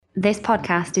This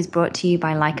podcast is brought to you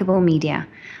by Likeable Media.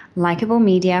 Likeable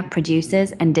Media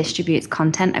produces and distributes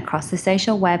content across the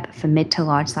social web for mid to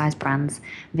large size brands.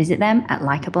 Visit them at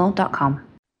likeable.com.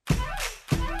 All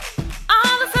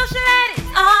the social ladies,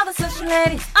 all the social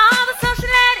ladies, all the social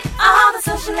ladies, all the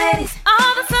social ladies,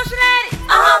 all the social ladies,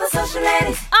 all the social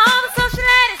ladies, all the social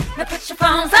ladies. Now put your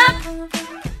phones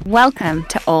up. Welcome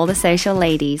to All the Social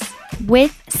Ladies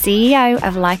with CEO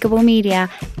of Likeable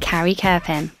Media, Carrie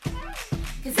Kerpin.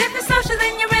 Cause if you're social,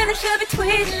 then you really should be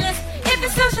tweeting this. If you're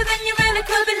social, then you really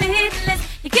could be leading this.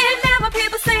 You're getting mad when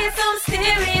people say it's so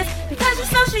mysterious. Because you're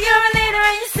social, you're a leader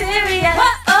and you're serious.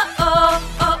 Oh, oh, oh,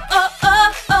 oh,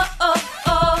 oh, oh, oh,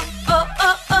 oh, oh,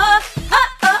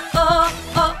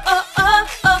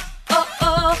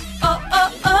 oh,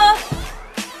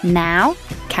 oh, Now,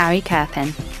 Carrie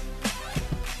Kerpin.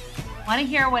 Want to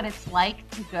hear what it's like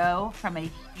to go from a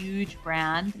huge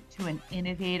brand to an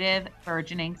innovative,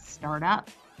 burgeoning startup?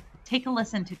 Take a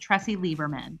listen to Tressie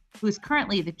Lieberman, who is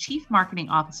currently the Chief Marketing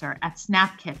Officer at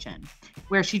Snap Kitchen,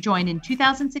 where she joined in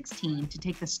 2016 to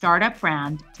take the startup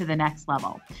brand to the next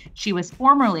level. She was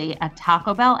formerly at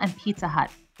Taco Bell and Pizza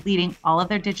Hut, leading all of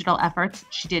their digital efforts.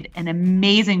 She did an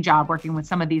amazing job working with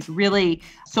some of these really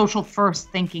social first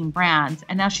thinking brands.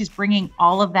 And now she's bringing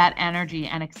all of that energy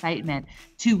and excitement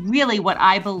to really what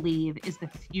I believe is the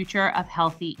future of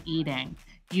healthy eating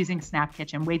using Snap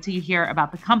Kitchen. Wait till you hear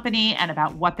about the company and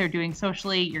about what they're doing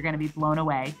socially. You're going to be blown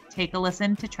away. Take a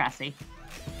listen to Tressie.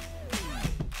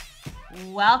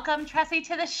 Welcome, Tressie,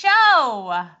 to the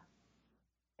show.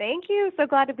 Thank you. So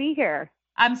glad to be here.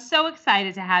 I'm so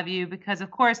excited to have you because,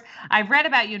 of course, I've read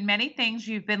about you in many things.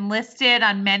 You've been listed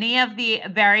on many of the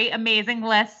very amazing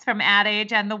lists from Ad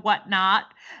Age and the whatnot.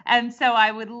 And so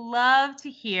I would love to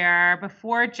hear,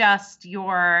 before just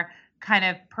your kind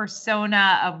of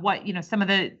persona of what, some of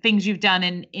the things you've done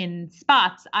in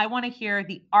spots, I want to hear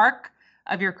the arc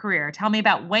of your career. Tell me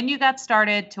about when you got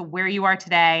started to where you are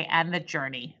today and the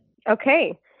journey.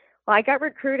 Okay. Well, I got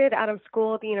recruited out of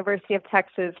school at the University of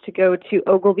Texas to go to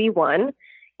Ogilvy One,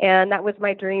 and that was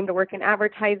my dream, to work in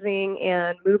advertising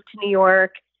and move to New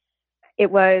York. It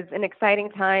was an exciting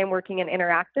time working in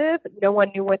interactive. No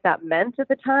one knew what that meant at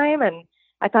the time, and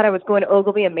I thought I was going to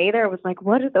Ogilvy and Mather. I was like,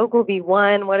 what is Ogilvy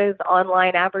One? What is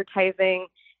online advertising?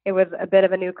 It was a bit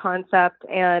of a new concept,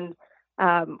 and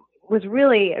was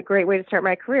really a great way to start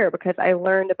my career because I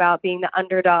learned about being the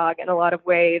underdog in a lot of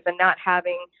ways and not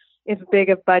having as big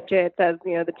of budgets as,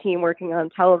 the team working on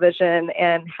television,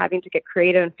 and having to get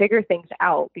creative and figure things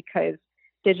out because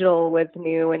digital was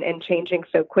new and changing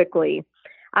so quickly.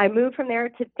 I moved from there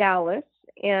to Dallas,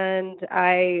 and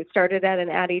I started at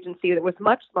an ad agency that was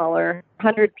much smaller,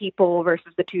 100 people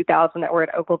versus the 2,000 that were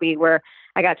at Ogilvy, where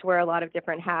I got to wear a lot of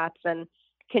different hats and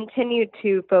continued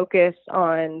to focus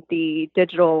on the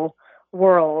digital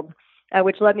world,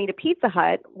 which led me to Pizza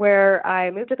Hut, where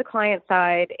I moved to the client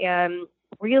side and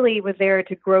really was there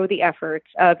to grow the efforts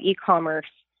of e-commerce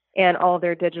and all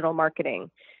their digital marketing.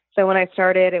 So when I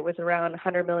started, it was around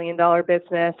 $100 million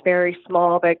business, very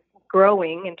small, but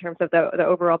growing in terms of the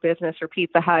overall business for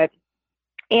Pizza Hut.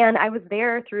 And I was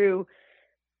there through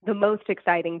the most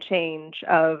exciting change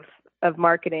of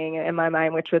marketing in my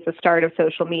mind, which was the start of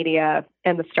social media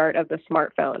and the start of the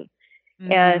smartphone.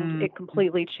 Mm-hmm. And it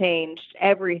completely changed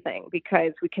everything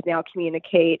because we could now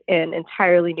communicate in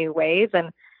entirely new ways. And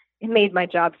it made my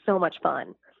job so much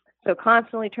fun. So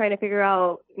constantly trying to figure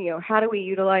out, how do we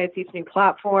utilize these new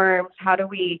platforms? How do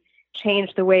we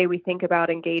change the way we think about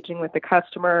engaging with the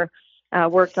customer?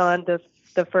 Worked on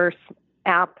the first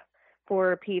app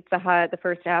for Pizza Hut, the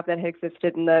first app that had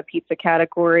existed in the pizza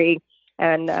category,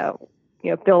 and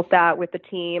built that with the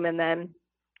team, and then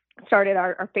started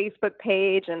our Facebook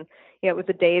page. And it was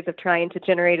the days of trying to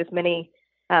generate as many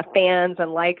fans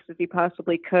and likes as you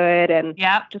possibly could, and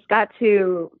just got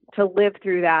to live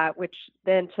through that, which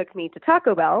then took me to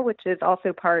Taco Bell, which is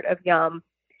also part of Yum,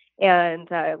 and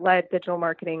led digital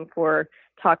marketing for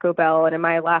Taco Bell. And in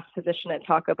my last position at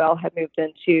Taco Bell, had moved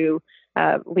into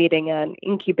leading an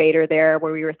incubator there,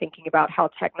 where we were thinking about how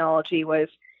technology was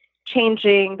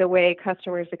changing the way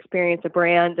customers experience a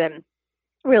brand, and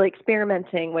really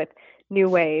experimenting with new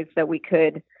ways that we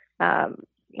could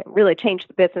really change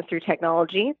the business through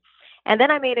technology. And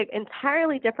then I made an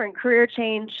entirely different career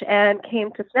change and came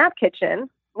to Snap Kitchen,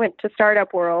 went to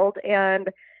Startup World, and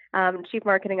Chief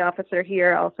Marketing Officer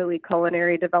here, also lead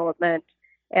culinary development.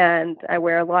 And I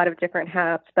wear a lot of different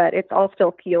hats, but it's all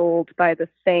still fueled by the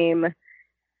same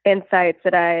insights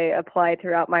that I apply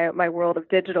throughout my world of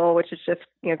digital, which is just,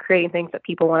 creating things that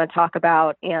people want to talk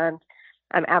about. And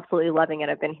I'm absolutely loving it.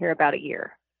 I've been here about a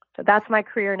year. So that's my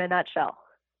career in a nutshell.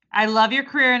 I love your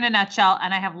career in a nutshell,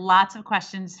 and I have lots of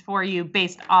questions for you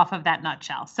based off of that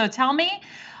nutshell. So tell me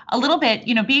a little bit,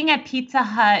 being at Pizza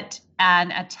Hut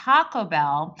and at Taco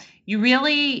Bell, you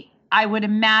really, I would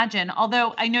imagine,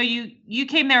 although I know you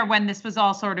came there when this was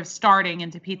all sort of starting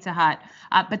into Pizza Hut,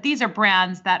 but these are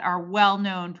brands that are well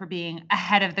known for being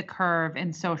ahead of the curve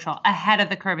in social, ahead of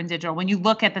the curve in digital. When you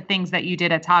look at the things that you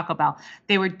did at Taco Bell,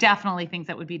 they were definitely things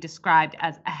that would be described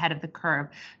as ahead of the curve.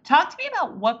 Talk to me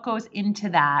about what goes into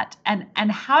that,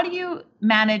 and how do you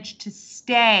manage to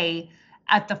stay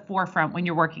at the forefront when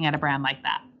you're working at a brand like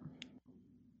that?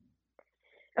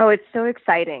 Oh, it's so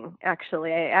exciting,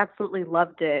 actually. I absolutely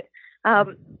loved it.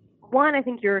 One, I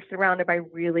think you're surrounded by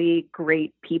really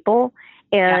great people,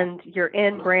 and you're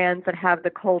in brands that have the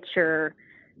culture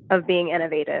of being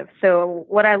innovative. So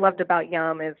what I loved about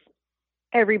Yum is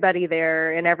everybody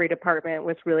there in every department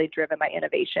was really driven by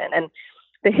innovation. And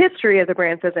the history of the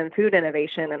brand says in food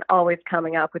innovation and always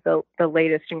coming up with the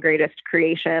latest and greatest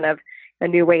creation of a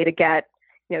new way to get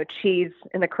cheese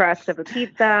in the crust of a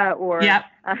pizza, or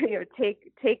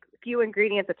take few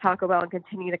ingredients at Taco Bell and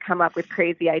continue to come up with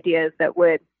crazy ideas that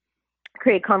would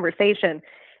create conversation.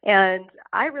 And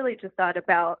I really just thought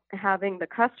about having the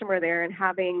customer there and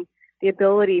having the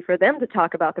ability for them to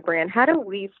talk about the brand. How do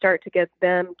we start to get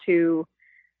them to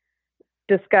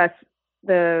discuss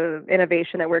the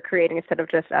innovation that we're creating instead of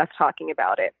just us talking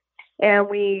about it? And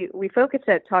we focused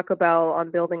at Taco Bell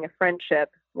on building a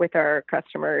friendship with our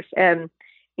customers, and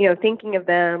thinking of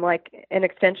them like an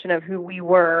extension of who we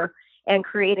were and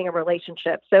creating a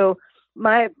relationship. So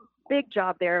my big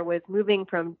job there was moving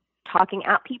from talking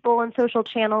at people on social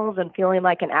channels and feeling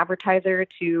like an advertiser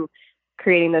to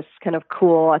creating this kind of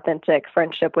cool, authentic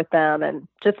friendship with them, and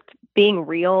just being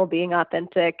real, being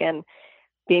authentic, and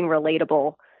being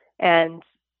relatable. And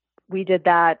we did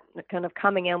that kind of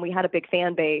coming in. We had a big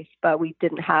fan base, but we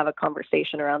didn't have a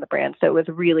conversation around the brand. So it was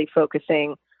really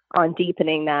focusing on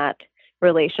deepening that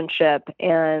relationship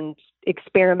and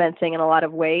experimenting in a lot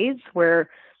of ways where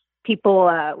people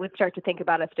would start to think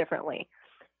about us differently.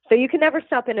 So you can never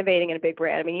stop innovating in a big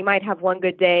brand. I mean, you might have one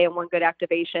good day and one good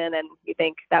activation and you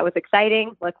think that was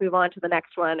exciting, let's move on to the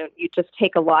next one. And you just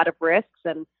take a lot of risks,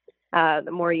 and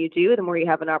the more you do, the more you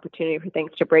have an opportunity for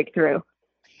things to break through.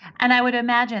 And I would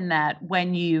imagine that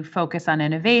when you focus on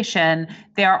innovation,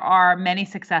 there are many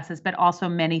successes, but also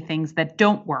many things that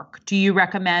don't work. Do you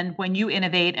recommend when you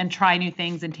innovate and try new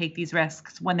things and take these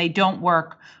risks, when they don't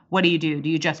work, what do? Do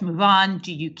you just move on?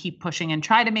 Do you keep pushing and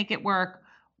try to make it work?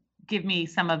 Give me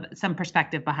some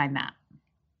perspective behind that.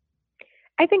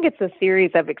 I think it's a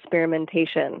series of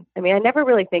experimentation. I mean, I never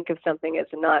really think of something as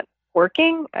not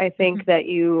working. I think that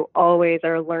you always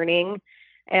are learning,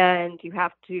 and you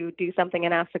have to do something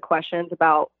and ask the questions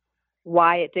about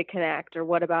why it did connect or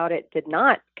what about it did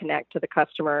not connect to the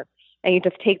customer. And you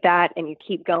just take that and you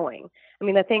keep going. I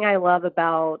mean, the thing I love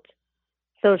about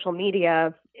social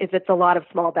media is it's a lot of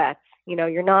small bets.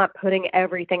 You're not putting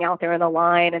everything out there on the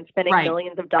line and spending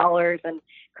millions of dollars and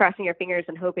crossing your fingers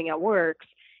and hoping it works.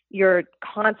 You're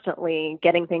constantly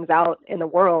getting things out in the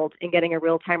world and getting a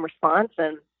real-time response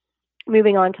and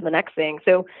moving on to the next thing.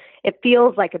 So it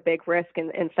feels like a big risk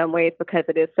in some ways because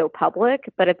it is so public,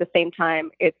 but at the same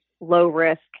time, it's low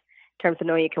risk in terms of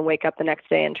knowing you can wake up the next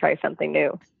day and try something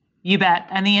new. You bet.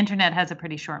 And the internet has a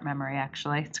pretty short memory,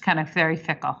 actually. It's kind of very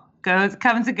fickle. Comes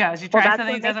and goes. You try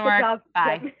something, it doesn't work.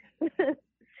 Bye.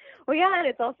 Well, yeah, and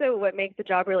it's also what makes the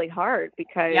job really hard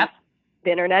because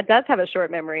the internet does have a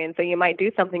short memory. And so you might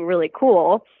do something really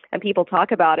cool and people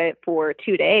talk about it for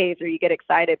 2 days, or you get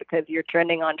excited because you're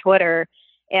trending on Twitter,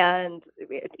 and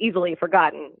it's easily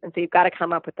forgotten. And so you've got to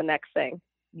come up with the next thing.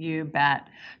 You bet.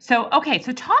 So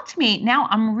talk to me now.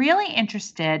 I'm really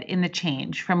interested in the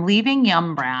change from leaving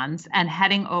Yum Brands and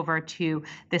heading over to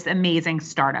this amazing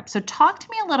startup. So talk to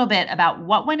me a little bit about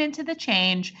what went into the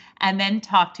change, and then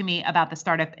talk to me about the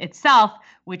startup itself,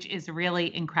 which is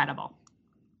really incredible.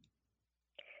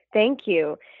 Thank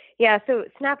you. Yeah, so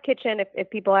Snap Kitchen, if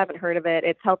people haven't heard of it,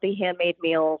 it's healthy handmade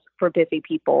meals for busy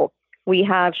people. We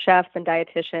have chefs and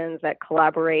dietitians that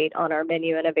collaborate on our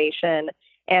menu innovation,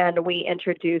 and we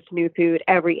introduce new food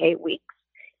every 8 weeks.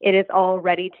 It is all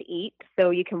ready to eat, so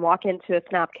you can walk into a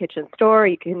Snap Kitchen store,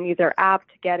 you can use our app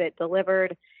to get it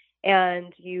delivered,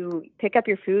 and you pick up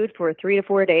your food for 3 to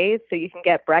 4 days, so you can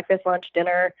get breakfast, lunch,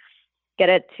 dinner, get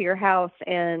it to your house,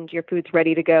 and your food's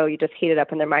ready to go. You just heat it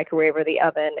up in the microwave or the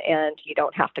oven, and you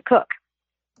don't have to cook.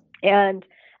 And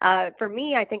for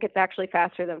me, I think it's actually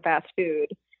faster than fast food,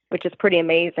 which is pretty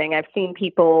amazing. I've seen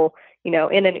people, in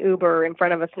an Uber in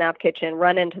front of a Snap Kitchen,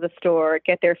 run into the store,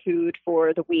 get their food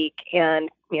for the week, and,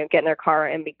 get in their car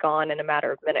and be gone in a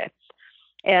matter of minutes.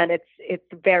 and it's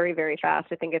very, very fast.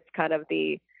 I think it's kind of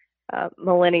the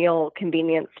millennial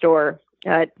convenience store.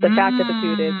 The fact that the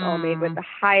food is all made with the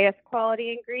highest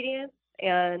quality ingredients,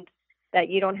 and that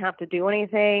you don't have to do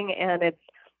anything, and it's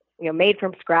made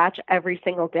from scratch every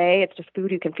single day. It's just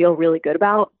food you can feel really good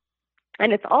about,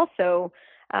 and it's also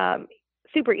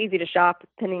super easy to shop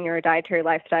depending on your dietary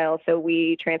lifestyle. So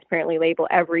we transparently label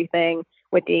everything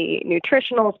with the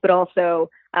nutritionals, but also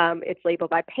it's labeled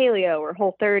by paleo or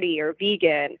Whole30 or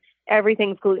vegan.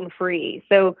 Everything's gluten-free.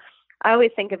 So I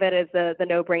always think of it as the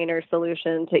no-brainer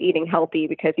solution to eating healthy,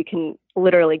 because you can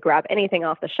literally grab anything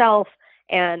off the shelf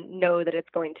and know that it's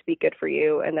going to be good for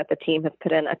you, and that the team has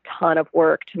put in a ton of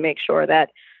work to make sure that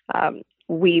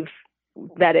we've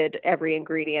vetted every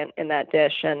ingredient in that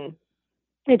dish, and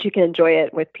that you can enjoy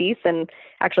it with peace and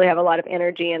actually have a lot of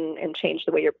energy and change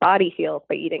the way your body feels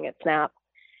by eating at Snap.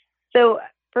 So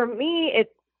for me,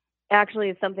 it actually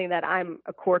is something that I'm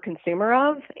a core consumer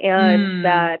of, and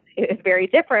that is very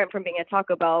different from being at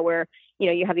Taco Bell, where,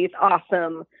 you have these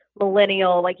awesome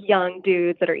millennial, like young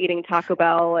dudes that are eating Taco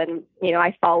Bell. And,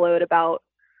 I followed about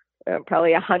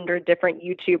probably 100 different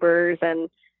YouTubers and,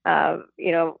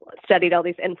 studied all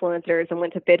these influencers and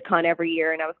went to VidCon every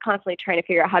year. And I was constantly trying to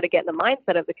figure out how to get in the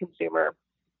mindset of the consumer.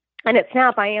 And at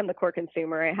Snap, I am the core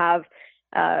consumer. I have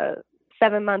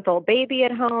 7-month-old baby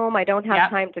at home. I don't have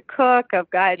time to cook. I've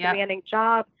got a demanding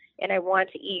job, and I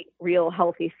want to eat real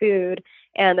healthy food.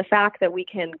 And the fact that we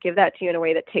can give that to you in a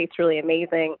way that tastes really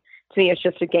amazing, to me, it's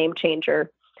just a game changer.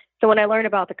 So when I learned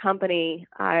about the company,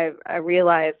 I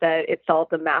realized that it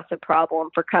solved a massive problem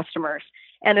for customers.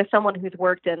 And as someone who's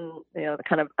worked in, the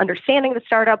kind of understanding the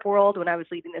startup world when I was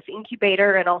leading this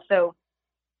incubator, and also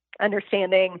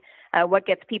understanding what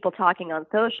gets people talking on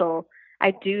social,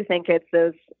 I do think it's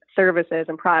those services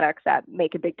and products that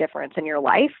make a big difference in your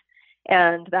life,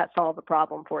 and that solve a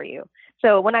problem for you.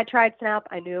 So when I tried Snap,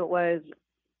 I knew it was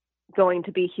going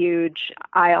to be huge.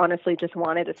 I honestly just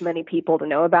wanted as many people to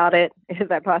know about it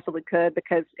as I possibly could,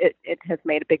 because it has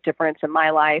made a big difference in my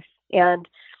life. And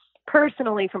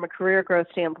personally, from a career growth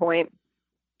standpoint,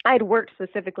 I'd worked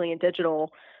specifically in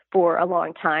digital for a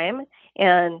long time,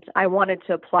 and I wanted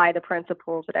to apply the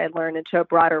principles that I had learned into a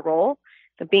broader role.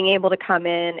 So being able to come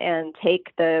in and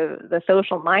take the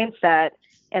social mindset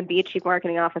and be a chief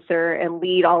marketing officer and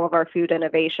lead all of our food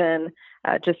innovation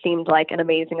just seemed like an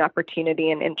amazing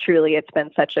opportunity. And truly, it's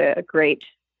been such a great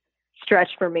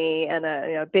stretch for me, and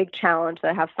a big challenge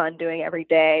that I have fun doing every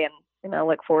day, and I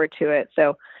look forward to it.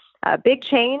 So big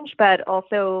change, but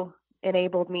also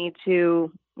enabled me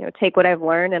to take what I've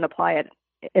learned and apply it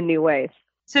in new ways.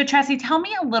 So Tressie, tell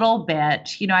me a little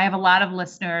bit, I have a lot of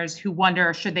listeners who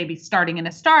wonder, should they be starting in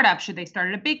a startup? Should they start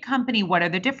at a big company? What are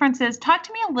the differences? Talk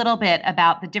to me a little bit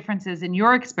about the differences in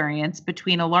your experience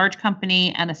between a large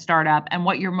company and a startup, and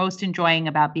what you're most enjoying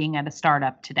about being at a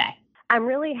startup today. I'm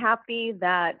really happy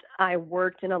that I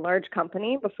worked in a large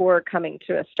company before coming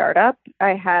to a startup.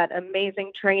 I had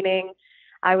amazing training.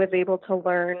 I was able to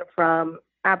learn from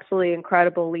absolutely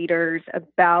incredible leaders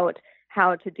about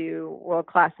how to do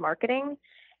world-class marketing.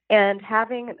 And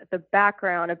having the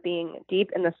background of being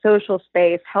deep in the social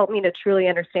space helped me to truly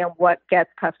understand what gets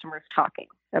customers talking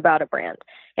about a brand.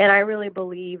 And I really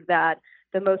believe that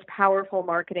the most powerful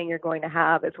marketing you're going to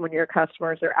have is when your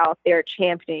customers are out there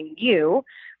championing you,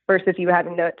 versus you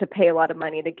having to pay a lot of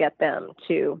money to get them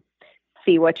to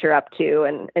see what you're up to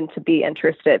and to be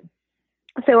interested.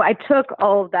 So I took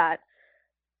all of that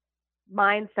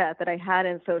mindset that I had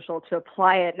in social to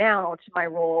apply it now to my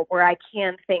role, where I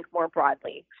can think more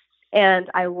broadly. And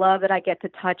I love that I get to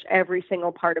touch every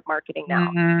single part of marketing now,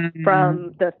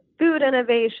 from the food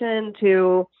innovation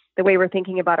to the way we're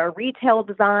thinking about our retail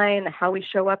design, how we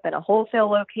show up in a wholesale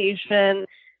location,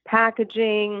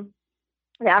 packaging,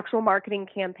 the actual marketing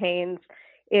campaigns.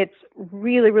 It's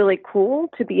really, really cool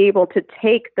to be able to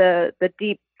take the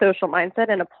deep social mindset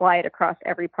and apply it across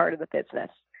every part of the business.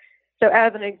 So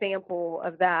as an example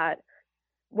of that,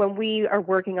 when we are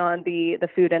working on the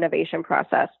food innovation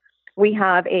process, we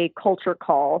have a culture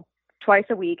call twice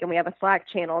a week, and we have a Slack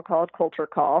channel called Culture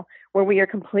Call, where we are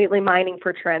completely mining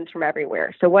for trends from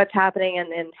everywhere. So what's happening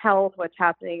in health, what's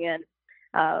happening in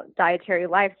dietary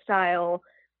lifestyle,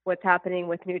 what's happening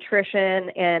with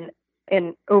nutrition, and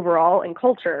overall in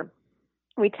culture.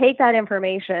 We take that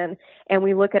information and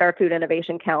we look at our food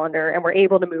innovation calendar, and we're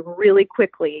able to move really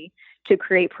quickly to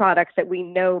create products that we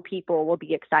know people will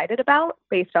be excited about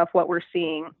based off what we're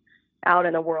seeing out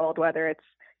in the world, whether it's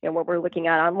what we're looking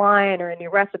at online or in new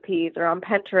recipes or on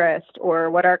Pinterest, or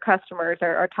what our customers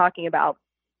are talking about.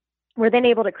 We're then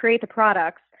able to create the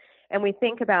products, and we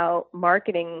think about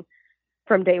marketing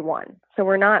from day one. So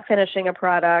we're not finishing a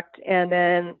product and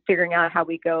then figuring out how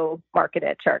we go market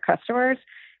it to our customers.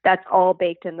 That's all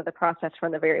baked into the process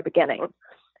from the very beginning.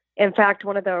 In fact,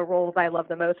 one of the roles I love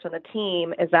the most on the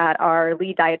team is that our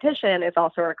lead dietitian is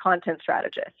also our content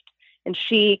strategist. And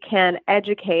she can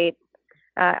educate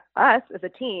us as a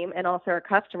team and also our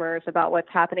customers about what's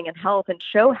happening in health and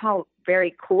show how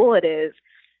very cool it is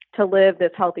to live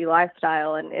this healthy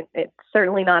lifestyle. And it's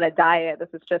certainly not a diet. This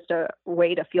is just a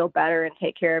way to feel better and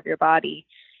take care of your body.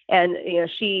 And,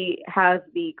 she has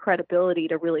the credibility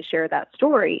to really share that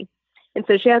story. And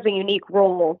so she has a unique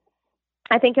role.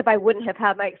 I think if I wouldn't have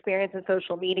had my experience in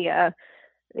social media,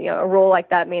 a role like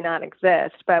that may not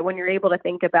exist. But when you're able to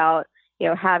think about,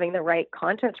 having the right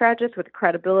content strategist with the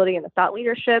credibility and the thought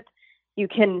leadership, you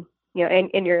can,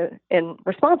 and you're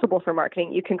responsible for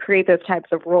marketing, you can create those types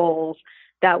of roles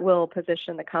that will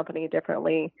position the company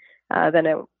differently than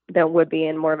it would be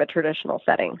in more of a traditional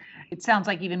setting. It sounds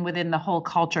like even within the whole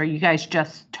culture, you guys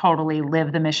just totally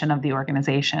live the mission of the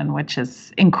organization, which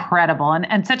is incredible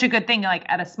and such a good thing. Like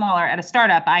at a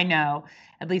startup, I know,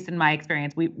 at least in my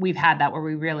experience, we've had that where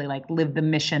we really live the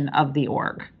mission of the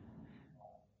org.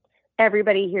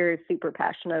 Everybody here is super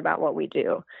passionate about what we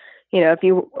do. If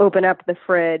you open up the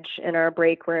fridge in our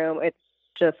break room, it's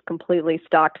just completely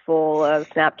stocked full of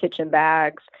Snap Kitchen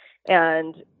bags,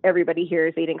 and everybody here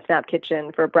is eating Snap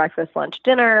Kitchen for breakfast, lunch,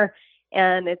 dinner,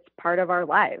 and it's part of our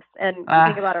lives. And you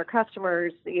think about our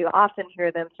customers, you often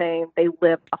hear them saying they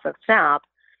live off of Snap,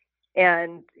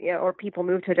 and or people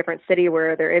move to a different city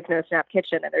where there is no Snap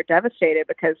Kitchen and they're devastated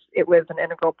because it was an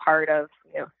integral part of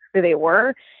who they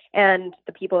were. And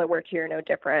the people that work here are no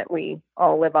different. We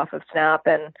all live off of Snap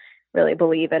and really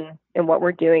believe in what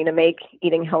we're doing to make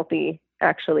eating healthy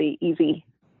actually easy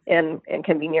and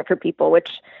convenient for people,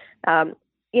 which,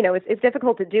 it's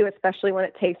difficult to do, especially when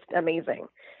it tastes amazing.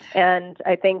 And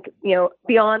I think,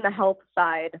 beyond the health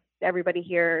side, everybody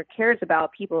here cares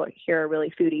about. People here are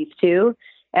really foodies too,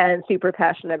 and super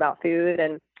passionate about food.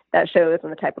 And that shows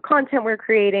in the type of content we're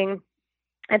creating.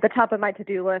 At the top of my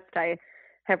to-do list, I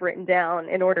have written down,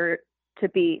 in order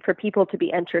for people to be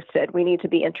interested, we need to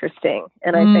be interesting.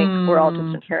 And I think we're all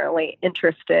just inherently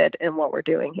interested in what we're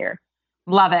doing here.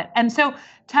 Love it. And so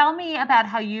tell me about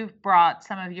how you've brought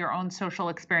some of your own social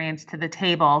experience to the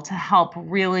table to help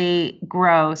really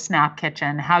grow Snap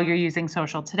Kitchen, how you're using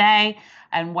social today,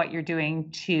 and what you're doing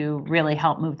to really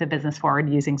help move the business forward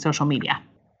using social media.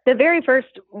 The very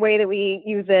first way that we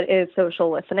use it is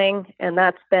social listening, and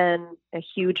that's been a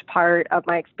huge part of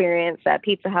my experience at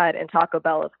Pizza Hut and Taco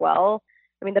Bell as well.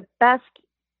 I mean, the best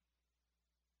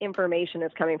information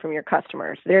is coming from your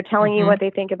customers. They're telling you what they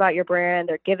think about your brand.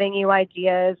 They're giving you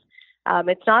ideas.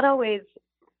 It's not always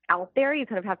out there. You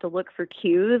kind of have to look for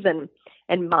cues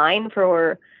and mine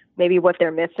for maybe what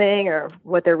they're missing or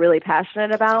what they're really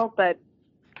passionate about. But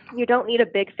you don't need a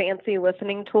big fancy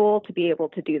listening tool to be able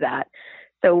to do that.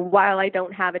 So while I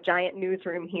don't have a giant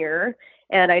newsroom here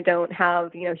and I don't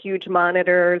have, huge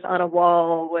monitors on a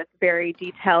wall with very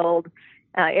detailed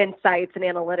insights and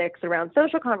analytics around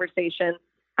social conversation,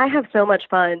 I have so much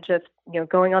fun just,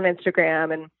 going on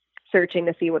Instagram and searching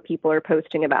to see what people are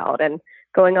posting about, and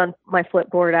going on my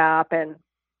Flipboard app and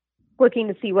looking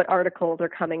to see what articles are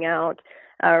coming out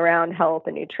around health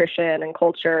and nutrition and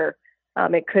culture.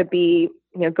 It could be,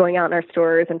 going out in our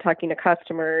stores and talking to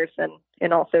customers,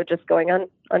 and also just going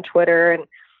on Twitter and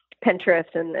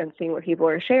Pinterest and seeing what people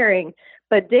are sharing.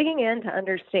 But digging in to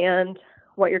understand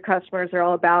what your customers are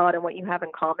all about and what you have in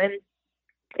common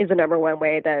is the number one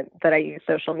way that I use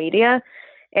social media.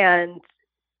 And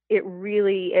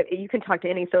you can talk to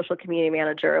any social community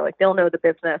manager, they'll know the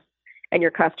business and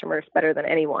your customers better than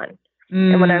anyone.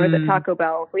 And when I was at Taco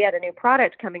Bell, if we had a new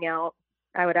product coming out,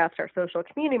 I would ask our social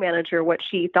community manager what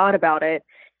she thought about it.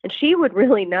 And she would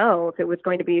really know if it was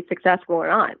going to be successful or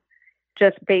not,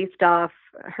 just based off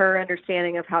her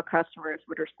understanding of how customers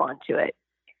would respond to it.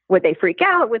 Would they freak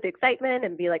out with excitement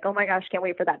and be like, oh my gosh, can't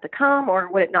wait for that to come?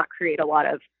 Or would it not create a lot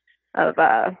of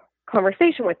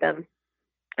conversation with them?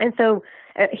 And so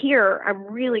here, I'm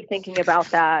really thinking about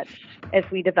that as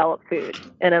we develop food.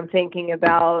 And I'm thinking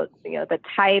about, the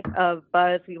type of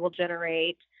buzz we will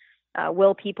generate.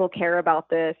 Will people care about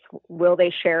this? Will they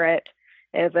share it?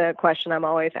 Is a question I'm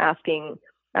always asking,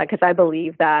 because I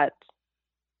believe that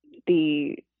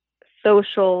the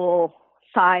social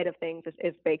side of things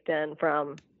is baked in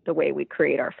from the way we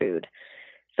create our food.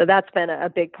 So that's been a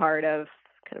big part of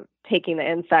kind of taking the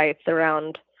insights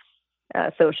around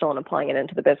social and applying it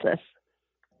into the business.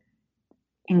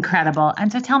 Incredible.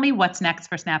 And so tell me what's next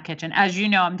for Snap Kitchen. As you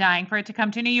know, I'm dying for it to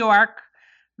come to New York.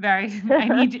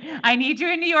 I need you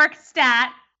in New York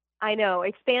stat. I know.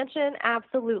 Expansion,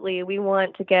 absolutely. We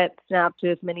want to get Snap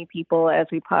to as many people as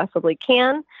we possibly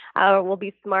can. We'll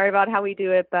be smart about how we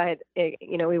do it, but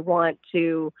we want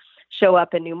to show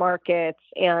up in new markets.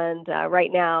 And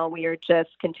right now, we are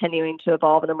just continuing to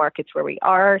evolve in the markets where we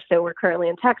are. So we're currently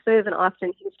in Texas, and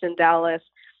Austin, Houston, Dallas,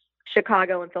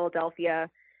 Chicago, and Philadelphia.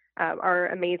 Our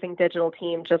amazing digital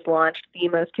team just launched the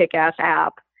most kick-ass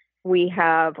app. We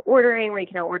have ordering where you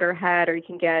can now order ahead, or you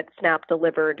can get Snap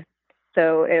delivered.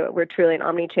 So we're truly an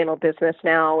omni-channel business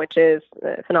now, which is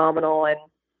phenomenal, and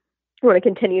we want to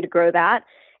continue to grow that.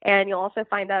 And you'll also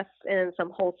find us in some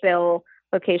wholesale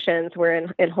locations. We're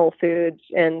in Whole Foods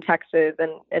in Texas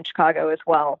and Chicago as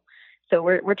well. So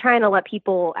we're trying to let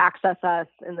people access us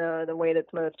in the way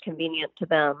that's most convenient to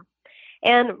them.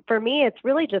 And for me, it's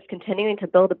really just continuing to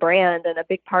build a brand, and a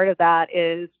big part of that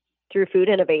is through food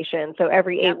innovation. So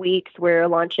every 8 weeks, we're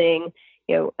launching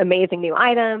amazing new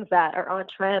items that are on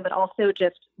trend, but also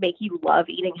just make you love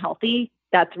eating healthy.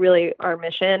 That's really our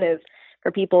mission, is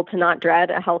for people to not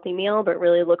dread a healthy meal, but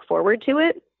really look forward to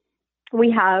it.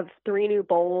 We have 3 new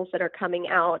bowls that are coming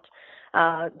out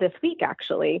this week,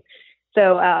 actually.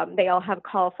 So they all have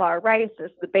cauliflower rice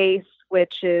as the base,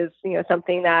 which is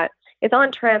something that is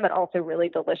on trend, but also really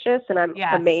delicious. And I'm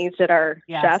amazed at our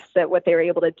chefs at what they were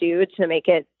able to do to make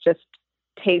it just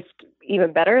taste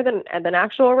even better than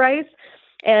actual rice.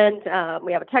 And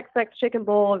we have a Tex-Mex chicken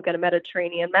bowl. We've got a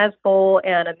Mediterranean mezz bowl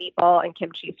and a meatball and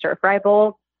kimchi stir-fry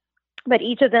bowl. But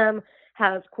each of them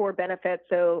has core benefits.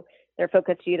 So they're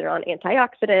focused either on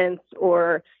antioxidants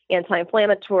or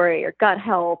anti-inflammatory or gut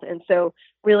health. And so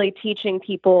really teaching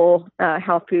people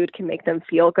how food can make them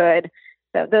feel good.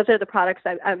 So those are the products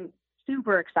I'm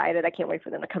super excited. I can't wait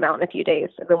for them to come out in a few days.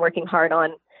 I've been working hard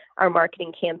on our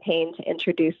marketing campaign to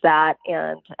introduce that,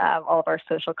 and all of our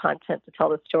social content to tell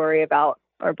the story about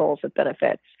our bowls of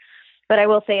benefits. But I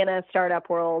will say, in a startup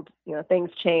world,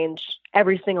 things change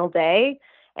every single day,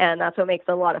 and that's what makes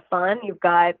it a lot of fun. You've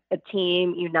got a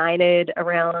team united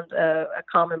around a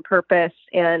common purpose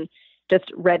and just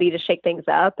ready to shake things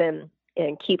up and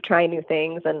keep trying new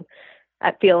things. And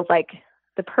that feels like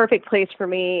the perfect place for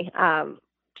me,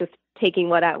 just taking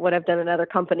what I've done in other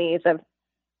companies of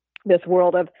this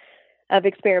world of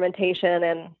experimentation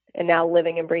and now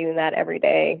living and breathing that every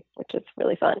day, which is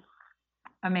really fun.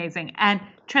 Amazing. And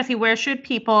Tressie, where should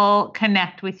people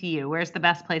connect with you? Where's the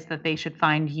best place that they should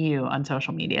find you on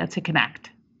social media to connect?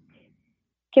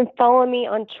 You can follow me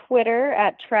on Twitter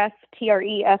at Tress, Tress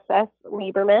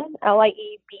Lieberman,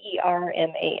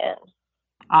 Lieberman.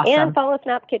 Awesome. And follow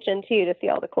Snap Kitchen too to see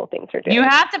all the cool things we're doing. You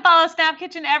have to follow Snap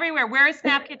Kitchen everywhere. Where is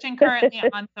Snap Kitchen currently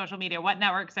on social media? What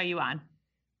networks are you on?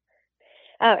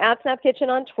 At Snap Kitchen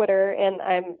on Twitter, and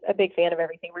I'm a big fan of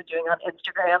everything we're doing on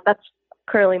Instagram. That's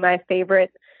currently my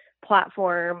favorite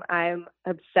platform. I'm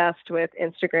obsessed with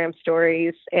Instagram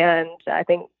stories, and I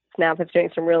think Snap is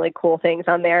doing some really cool things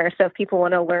on there. So if people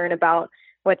want to learn about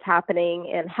what's happening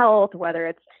in health, whether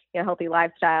it's healthy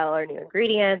lifestyle or new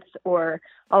ingredients or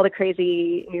all the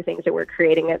crazy new things that we're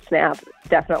creating at Snap,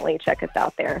 definitely check us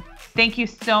out there. Thank you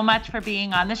so much for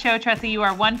being on the show, Tressie. You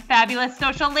are one fabulous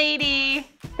social lady.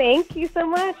 Thank you so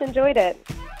much. Enjoyed it.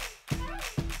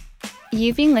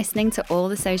 You've been listening to All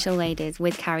the Social Ladies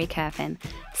with Carrie Kerpen,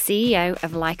 CEO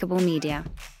of Likeable Media.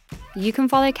 You can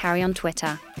follow Carrie on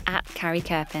Twitter at Carrie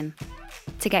Kerpen.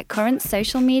 To get current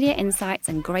social media insights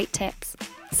and great tips,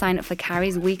 sign up for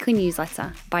Carrie's weekly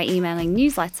newsletter by emailing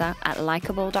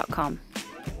newsletter@likeable.com.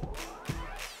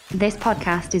 This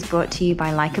podcast is brought to you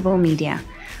by Likeable Media.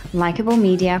 Likeable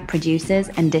Media produces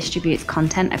and distributes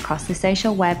content across the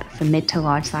social web for mid to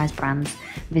large size brands.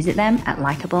 Visit them at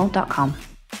likeable.com.